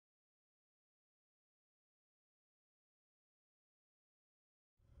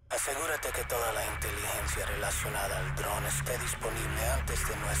Asegúrate que toda la inteligencia relacionada al dron esté disponible antes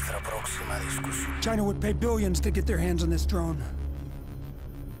de nuestra próxima discusión. China would pay billions to get their hands on this drone.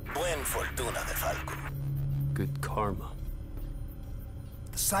 Buen fortuna de Falco. Good karma.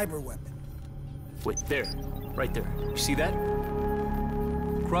 The cyber weapon. Wait, there. Right there. You see that?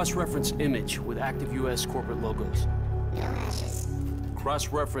 Cross-reference image with active U.S. corporate logos. No matches.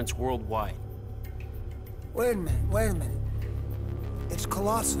 Cross-reference worldwide. Wait a minute. It's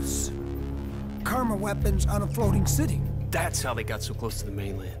Colossus. Karma weapons on a floating city. That's how they got so close to the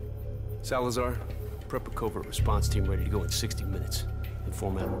mainland. Salazar, prep a covert response team ready to go in 60 minutes.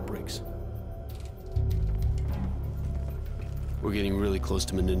 Inform Admiral Briggs. We're getting really close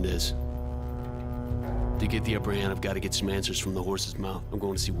to Menendez. To get the upper hand, I've got to get some answers from the horse's mouth. I'm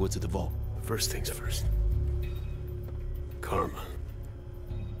going to see Woods at the vault. First things first. Karma.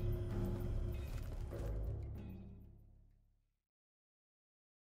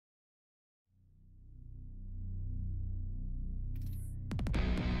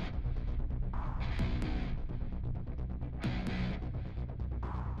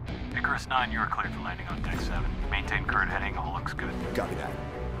 Icarus 9, you are cleared for landing on Deck 7. Maintain current heading, all looks good. Copy that.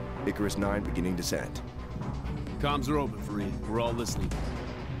 Icarus 9 beginning descent. Comms are open, Farid. We're all listening.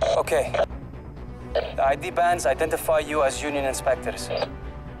 Okay. The ID bands identify you as Union inspectors.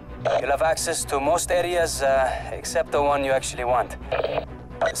 You'll have access to most areas, except the one you actually want.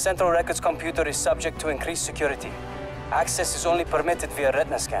 The central records computer is subject to increased security. Access is only permitted via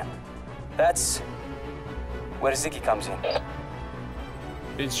retina scan. That's where Ziggy comes in.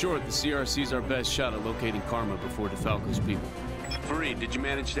 In short, the CRC's our best shot at locating Karma before DeFalco's people. Farid, did you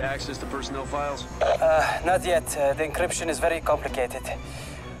manage to access the personnel files? Not yet. The encryption is very complicated.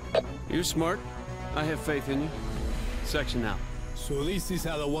 You're smart. I have faith in you. Section out. So this is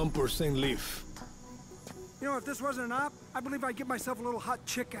how the 1% live. You know, if this wasn't an op, I believe I'd give myself a little hot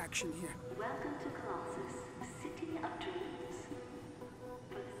chick action here. Welcome to Colossus, City of Dreams.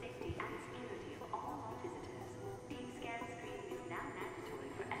 For the safety and security of all our visitors, beam scan screening is now mandatory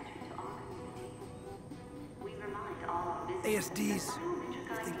for entry to our community. We remind all our visitors ASDs,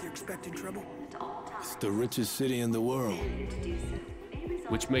 you think they're expecting trouble? It's the richest city in the world.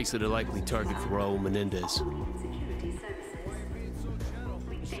 Which makes it a likely target for Raul Menendez.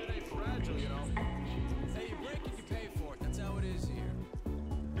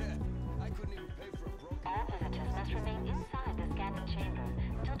 All visitors must remain inside the scanning chamber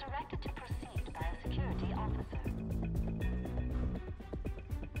until directed to proceed by a security officer.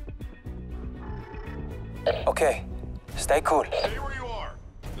 Okay. Stay cool. Stay where you are.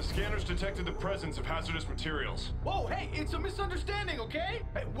 The scanners detected the presence of hazardous materials. Whoa, hey, it's a misunderstanding, okay?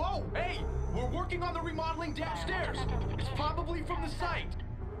 Hey, whoa, hey, we're working on the remodeling downstairs. It's probably from the site.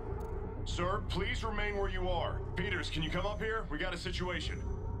 Sir, please remain where you are. Peters, can you come up here? We got a situation.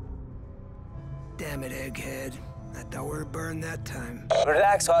 Damn it, egghead. I thought we were burned that time.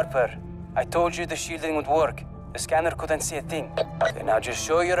 Relax, Harper. I told you the shielding would work. The scanner couldn't see a thing. Okay, now just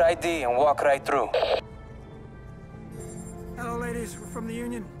show your ID and walk right through. Hello, ladies. We're from the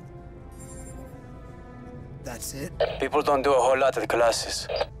Union. That's it? People don't do a whole lot at Colossus.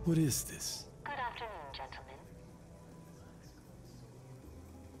 What is this? Good afternoon, gentlemen.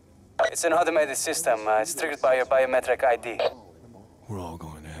 It's an automated system. It's triggered by your biometric ID. We're all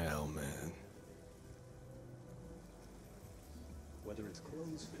going to hell, man. Whether it's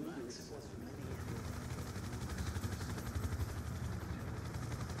closed,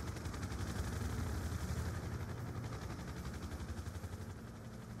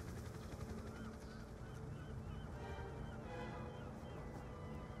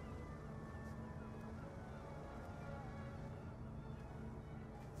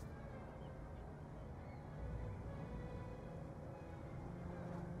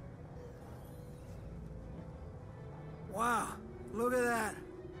 Wow, look at that.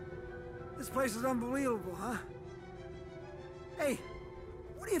 This place is unbelievable, huh? Hey,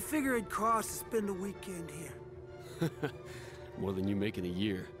 what do you figure it'd cost to spend a weekend here? more than you make in a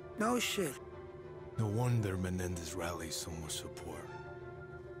year. No shit. No wonder Menendez rallies so much support.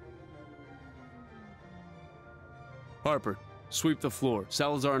 Harper, sweep the floor.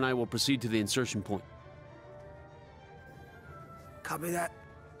 Salazar and I will proceed to the insertion point. Copy that.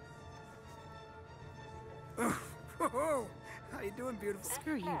 Whoa, how you doing, beautiful?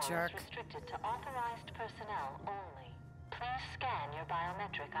 Screw you, jerk. Restricted to authorized personnel only. Please scan your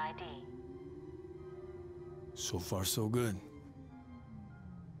biometric ID. So far, so good.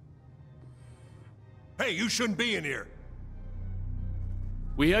 Hey, you shouldn't be in here.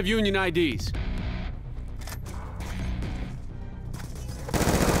 We have Union IDs.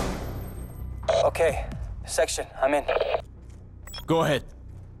 Okay, section, I'm in. Go ahead.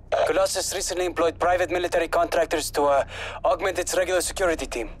 Colossus recently employed private military contractors to augment its regular security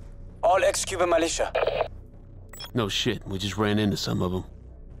team. All ex-Cuban militia. No shit, we just ran into some of them.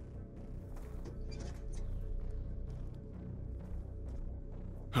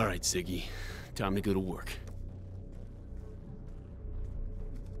 All right, Ziggy. Time to go to work.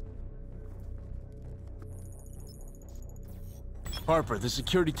 Harper, the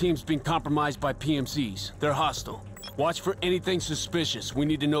security team's been compromised by PMCs. They're hostile. Watch for anything suspicious. We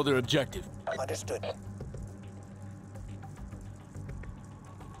need to know their objective. Understood.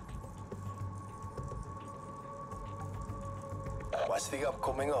 Watch the up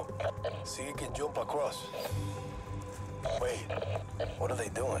coming up. See you can jump across. Wait, what are they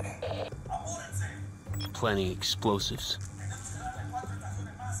doing? Planning explosives.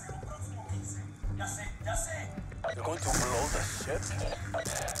 You're going to blow the ship?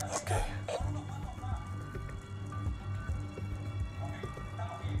 Okay.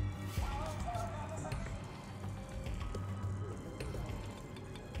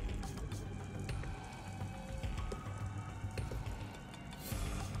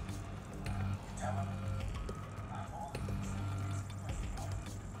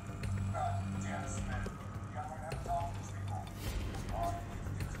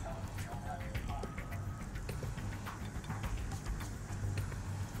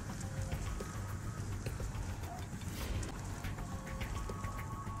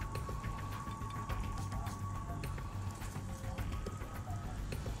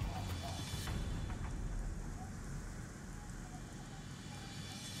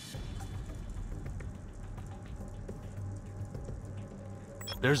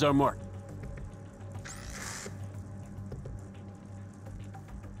 There's our mark.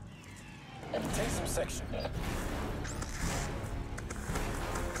 Take some section.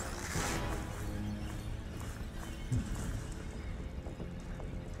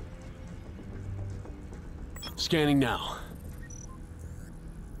 Scanning now.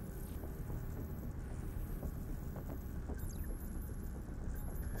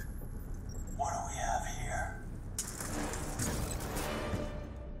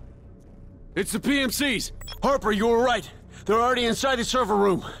 It's the PMCs! Harper, you were right. They're already inside the server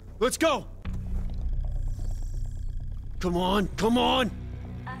room. Let's go! Come on, come on!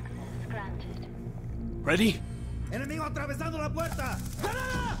 Access granted. Ready? Enemigo atravesando la puerta!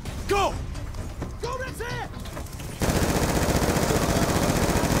 ¡Granada! Go! ¡Cúbrense!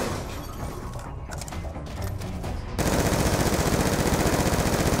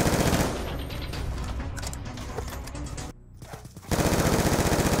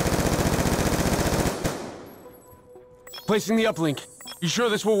 Placing the uplink. You sure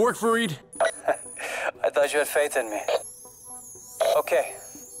this will work, Fareed? I thought you had faith in me. Okay,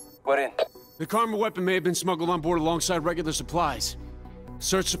 we're in. The Karma weapon may have been smuggled on board alongside regular supplies.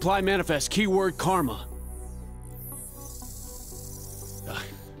 Search supply manifest, keyword Karma.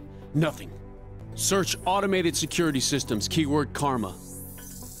 Nothing. Search automated security systems, keyword Karma.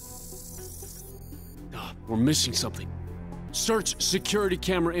 We're missing something. Search security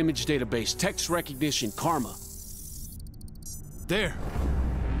camera image database, text recognition, Karma. There.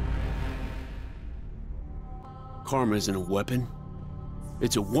 Karma isn't a weapon.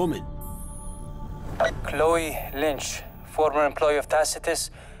 It's a woman. Chloe Lynch, former employee of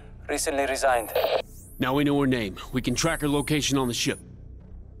Tacitus, recently resigned. Now we know her name. We can track her location on the ship.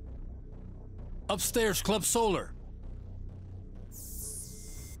 Upstairs, Club Solar.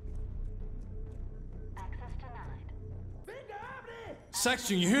 Access denied.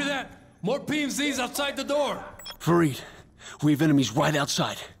 Section, you hear that? More PMCs outside the door. Fareed, we have enemies right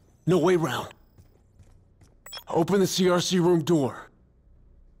outside. No way round. Open the CRC room door.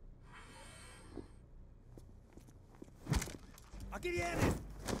 Aquí vienen.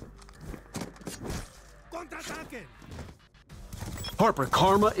 Contraataquen. Harper,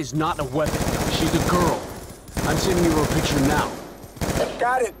 Karma is not a weapon. She's a girl. I'm sending you her picture now.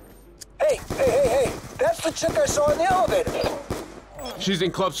 Got it. Hey. That's the chick I saw in the elevator. She's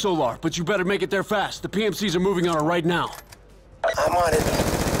in Club Solar, but you better make it there fast. The PMCs are moving on her right now. I'm on it.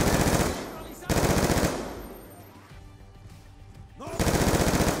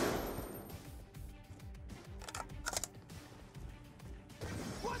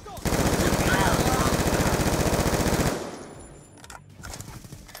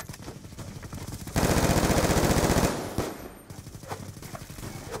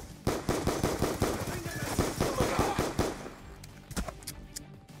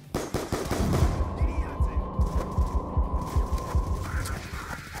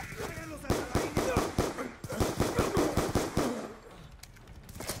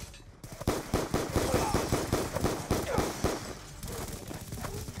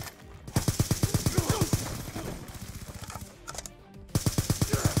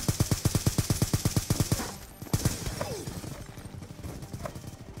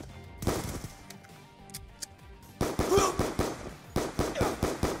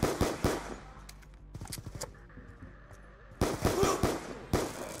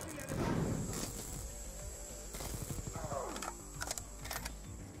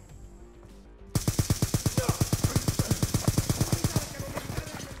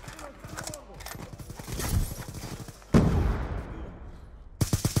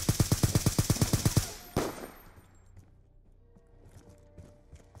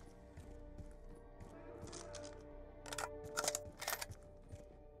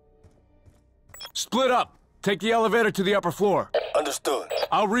 Split up. Take the elevator to the upper floor. Understood.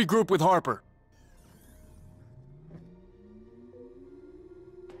 I'll regroup with Harper.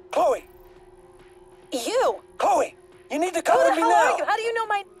 Chloe! You! Chloe! You need to come with me now! Who the hell are you? How do you know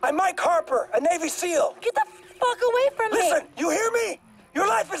my... I'm Mike Harper, a Navy SEAL! Get the fuck away from me! Listen, you hear me? Your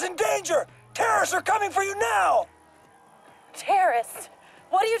life is in danger! Terrorists are coming for you now! Terrorists?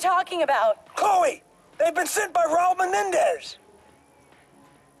 What are you talking about? Chloe! They've been sent by Raul Menendez!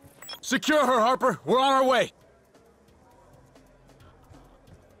 Secure her, Harper. We're on our way.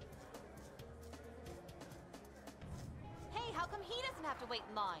 Hey, how come he doesn't have to wait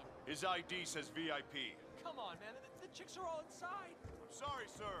in line? His ID says VIP. Come on, man. The chicks are all inside. I'm sorry,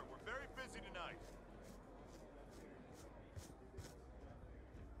 sir. We're very busy tonight.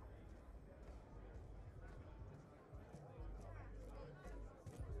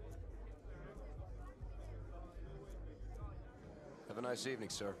 Have a nice evening,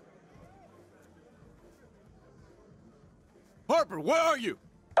 sir. Harper, where are you?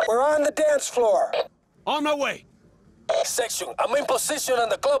 We're on the dance floor. On my way. Section, I'm in position on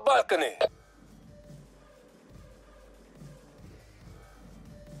the club balcony.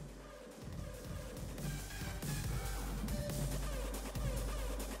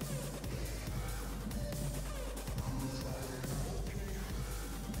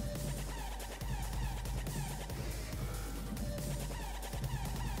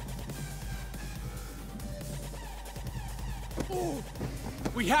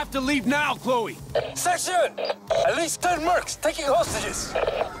 We have to leave now, Chloe. Section! At least 10 mercs taking hostages.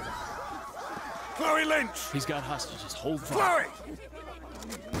 Chloe Lynch! He's got hostages. Hold fire. Chloe!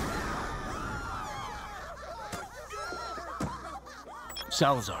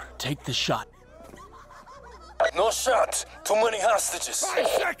 Salazar, take the shot. No shot. Too many hostages. 5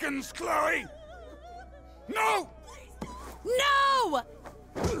 seconds, Chloe! No! No!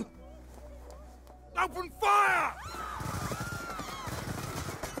 Open fire!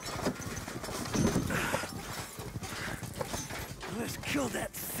 Let's kill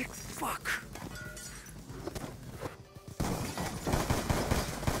that sick fuck.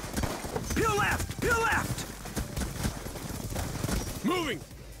 Peel left! Peel left! Moving!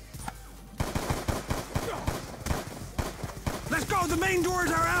 Let's go! The main doors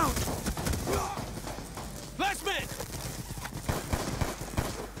are out! Last man!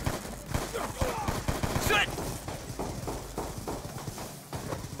 Set!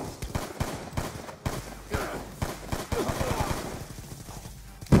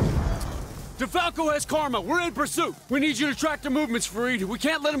 DeFalco has Karma. We're in pursuit. We need you to track their movements, Fareed. We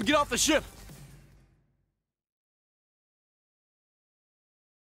can't let them get off the ship.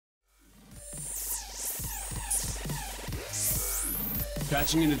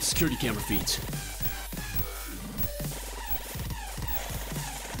 Patching into the security camera feeds.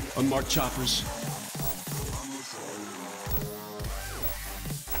 Unmarked choppers.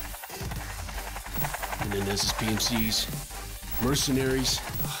 And then there's his PMCs. Mercenaries.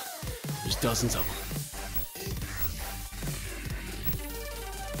 There's dozens of them.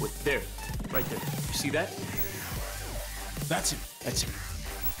 Wait, there. Right there. You see that? That's him. That's him.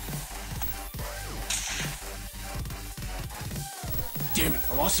 Damn it,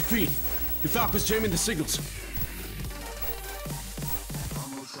 I lost the feed. DeFalco's jamming the signals.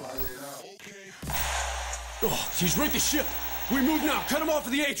 Oh, he's rigged the ship. We move now. Cut him off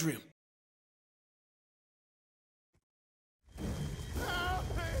of the atrium.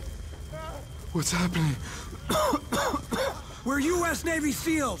 What's happening? We're U.S. Navy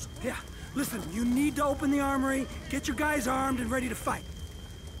SEALs. Yeah, listen, you need to open the armory, get your guys armed and ready to fight.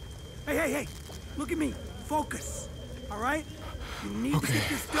 Hey, hey, hey, look at me. Focus, all right? You need to get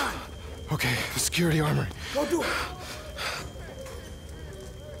this done. Okay, the security armory. Go do it.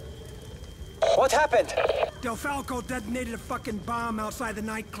 What happened? DeFalco detonated a fucking bomb outside the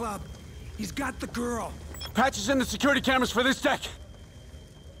nightclub. He's got the girl. Patches in the security cameras for this deck.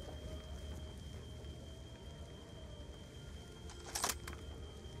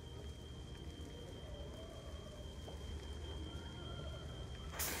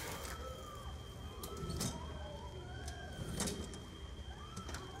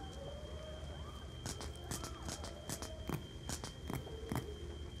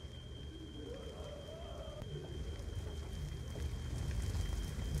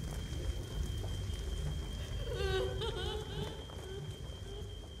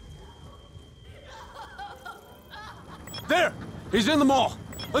 There! He's in the mall.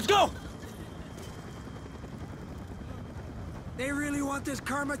 Let's go! They really want this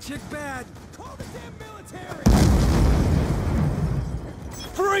Karma chick bad. Call the damn military!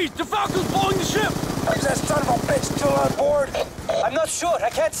 Fareed! DeFalco's blowing the ship! Is that son of a bitch still on board? I'm not sure. I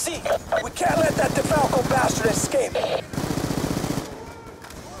can't see. We can't let that DeFalco bastard escape.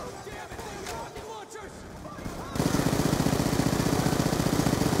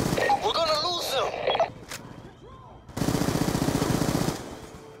 We're gonna lose him.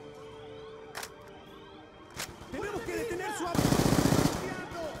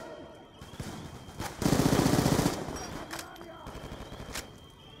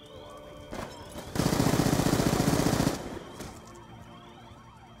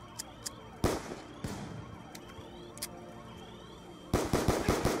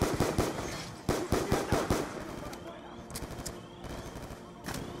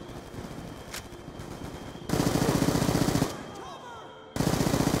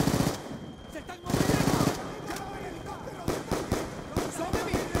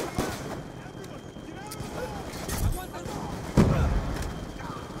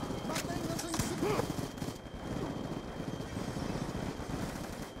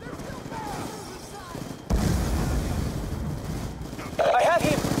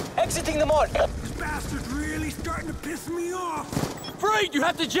 Exiting the mall. This bastard's really starting to piss me off. Freed, you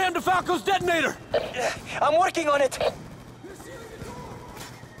have to jam DeFalco's detonator. I'm working on it.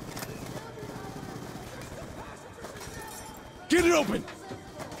 Get it open.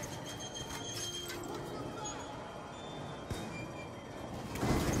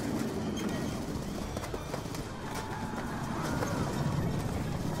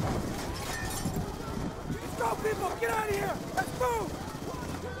 Let's go, people! Get out of here! Let's move!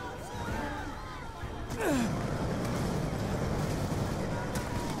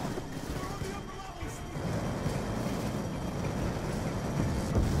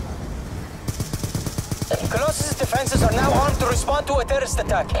 Colossus' defenses are now armed to respond to a terrorist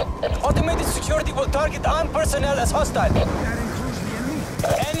attack. Automated security will target armed personnel as hostile. That includes the enemy?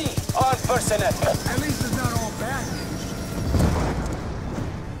 Any armed personnel. At least it's not all bad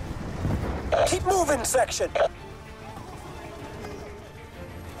news. Keep moving, section!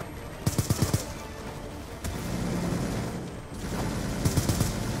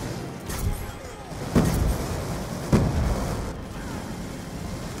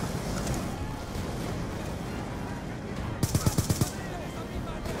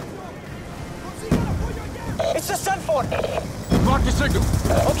 It's the Sunford! Mark the signal.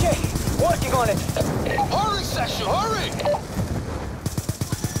 Okay, working on it. Hurry, section, hurry!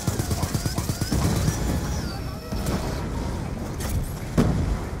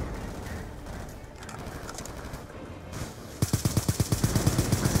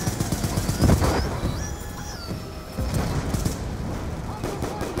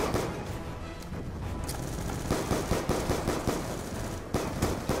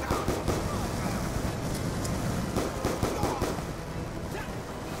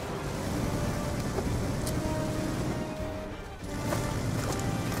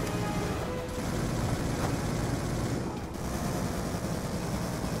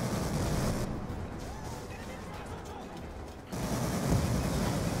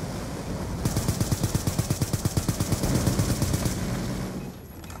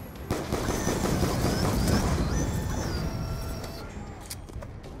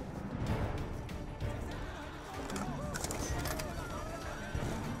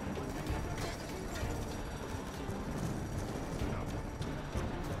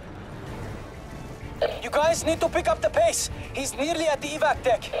 You guys need to pick up the pace. He's nearly at the evac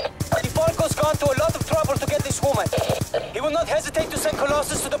deck. DeFalco's gone to a lot of trouble to get this woman. He will not hesitate to send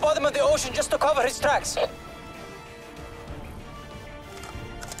Colossus to the bottom of the ocean just to cover his tracks.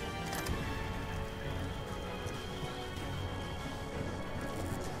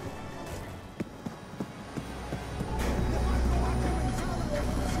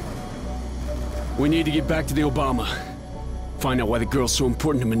 We need to get back to the Obama. Find out why the girl's so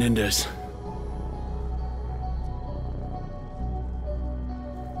important to Menendez.